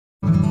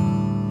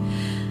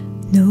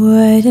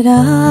Nooit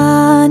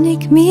aan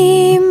ik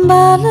mijn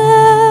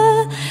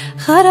ballen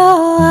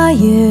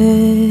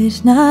garaaien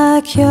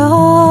naar kjalan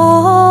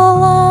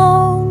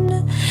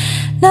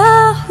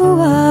na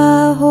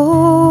hua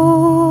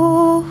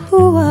ho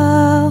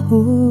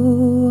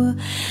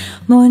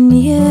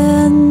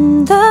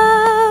monien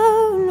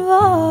down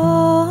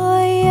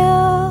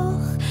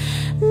vajach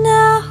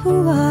na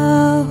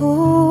hua ho.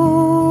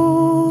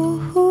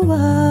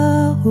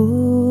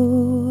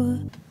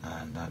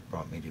 And that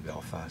brought me to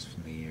Belfast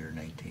from the year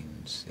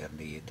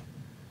 1978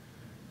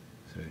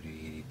 through to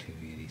 82, 83.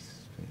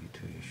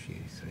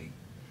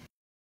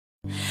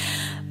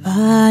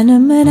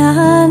 Wanneer mijn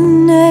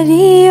handen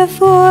die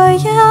voor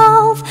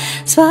jou,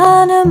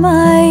 zwanen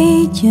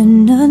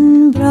meidjen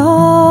en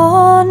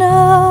brannig,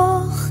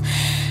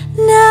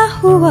 na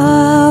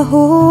hua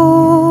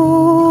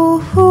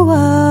ho,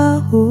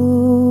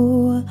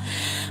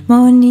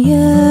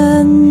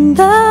 monien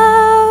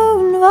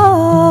down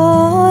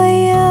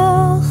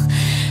vajach,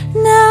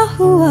 na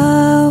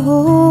hua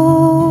ho.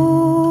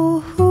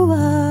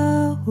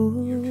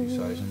 Year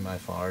 2000, my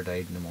father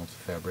died in the month of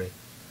February.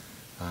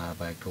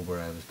 By October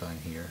I was down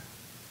here,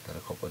 did a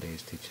couple of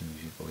days teaching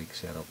music a week,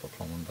 set up a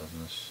plumbing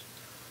business,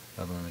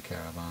 living in a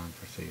caravan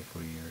for 3 or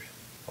 4 years,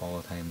 all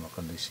the time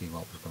looking to see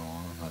what was going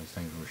on and how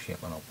things were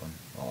shaping up and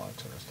all that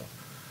sort of stuff.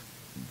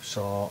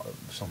 Saw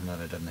something that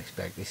I didn't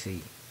expect to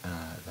see,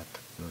 that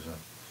there was a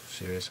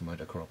serious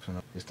amount of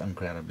corruption, just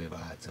incredibly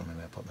bad, that's the only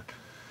way of putting it.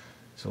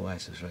 So I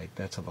says, right,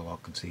 let's have a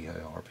look and see how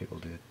our people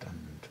do it,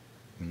 and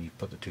when you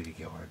put the two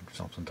together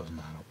something doesn't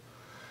add up.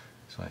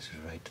 So I says,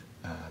 right,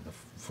 the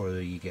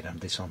further you get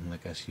into something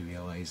like this, you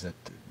realise that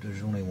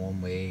there's only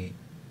one way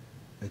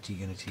that you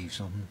can achieve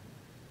something,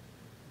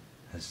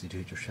 is to do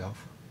it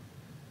yourself.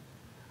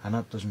 And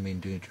that doesn't mean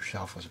doing it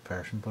yourself as a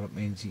person, but it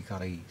means you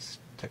gotta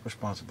take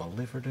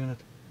responsibility for doing it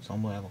at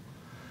some level.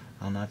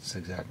 And that's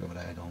exactly what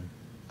I done.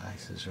 I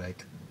says,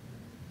 right,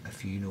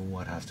 if you know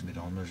what has to be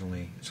done,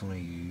 it's only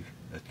you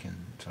that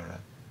can sort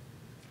of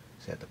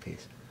set the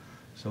pace.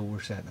 So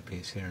we're setting the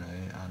pace here now,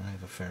 and I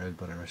have a fair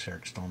bit of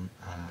research done.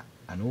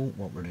 I know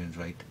what we're doing is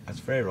right. It's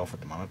very rough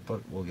at the minute,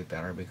 but we'll get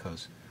better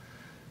because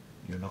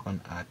you're looking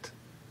at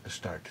the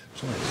start.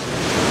 So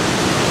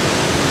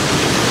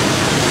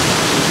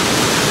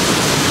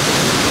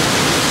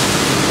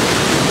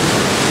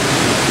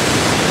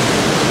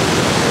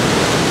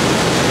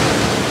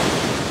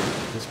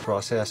this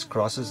process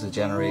crosses the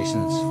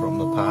generations from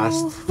the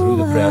past through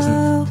the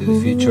present to the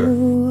future.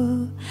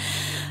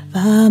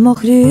 Waar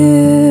mocht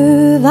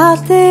u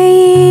wat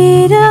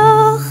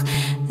idag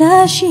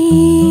na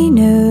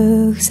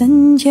schinig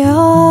zijn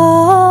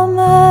jammer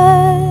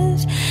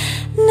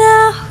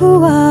na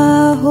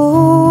hua ho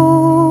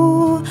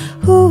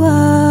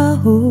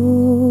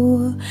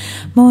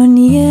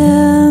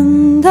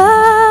monien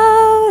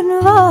down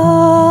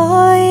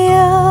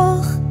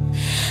vajach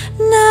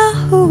na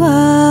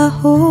hua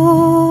ho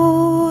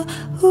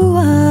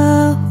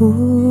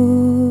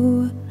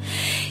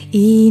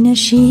Ine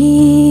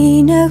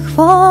schienig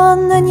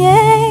van de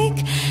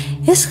nek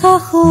is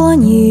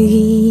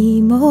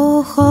gachonje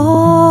mocharig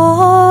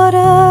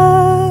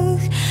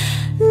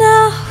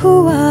na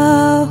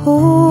hua ho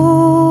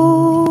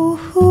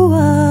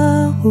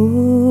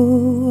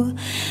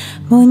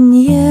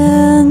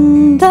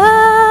monien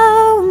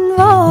down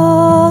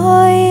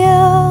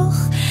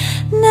vajach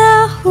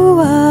na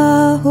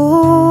hua ho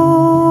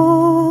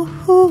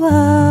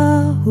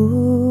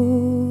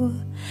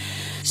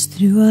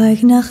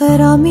Struig nach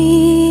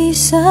rami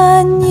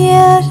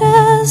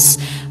sanjeres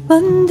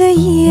van de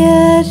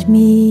hier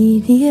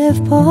mi die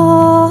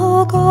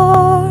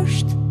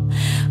pagast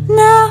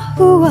na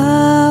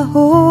hua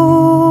ho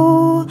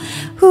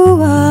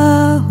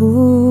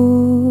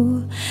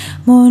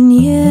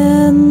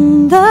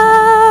monien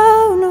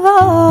down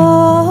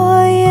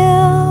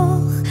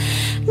vajach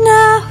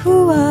na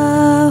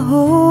hua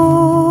ho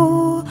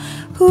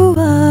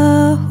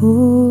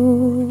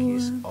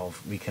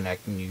Of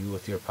reconnecting you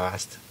with your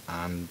past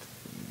and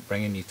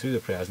bringing you through the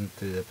present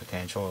to the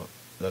potential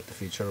that the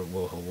future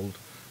will hold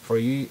for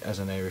you as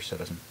an Irish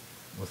citizen,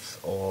 with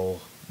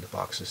all the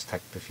boxes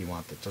ticked if you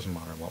want. It doesn't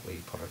matter what way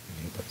you put it,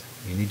 but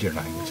you need your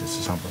language, it's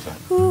as simple as that.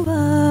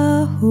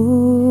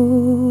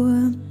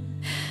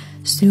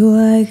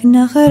 Struig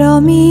nach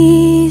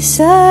rami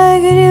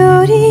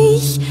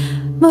sagrurig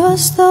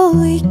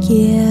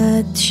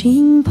mostoliket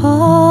sin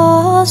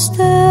paste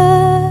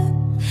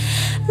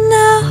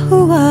na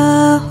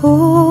hua ho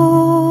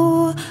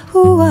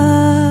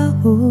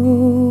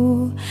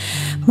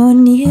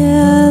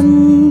monien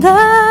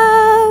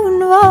down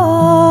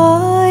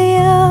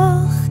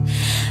vajach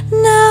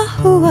na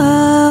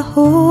hua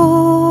ho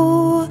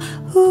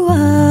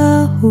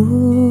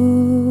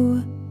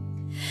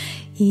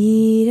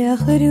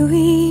Iedere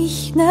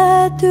ruig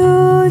na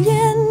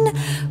duljen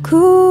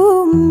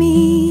kom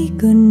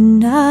ik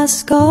na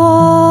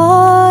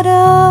skar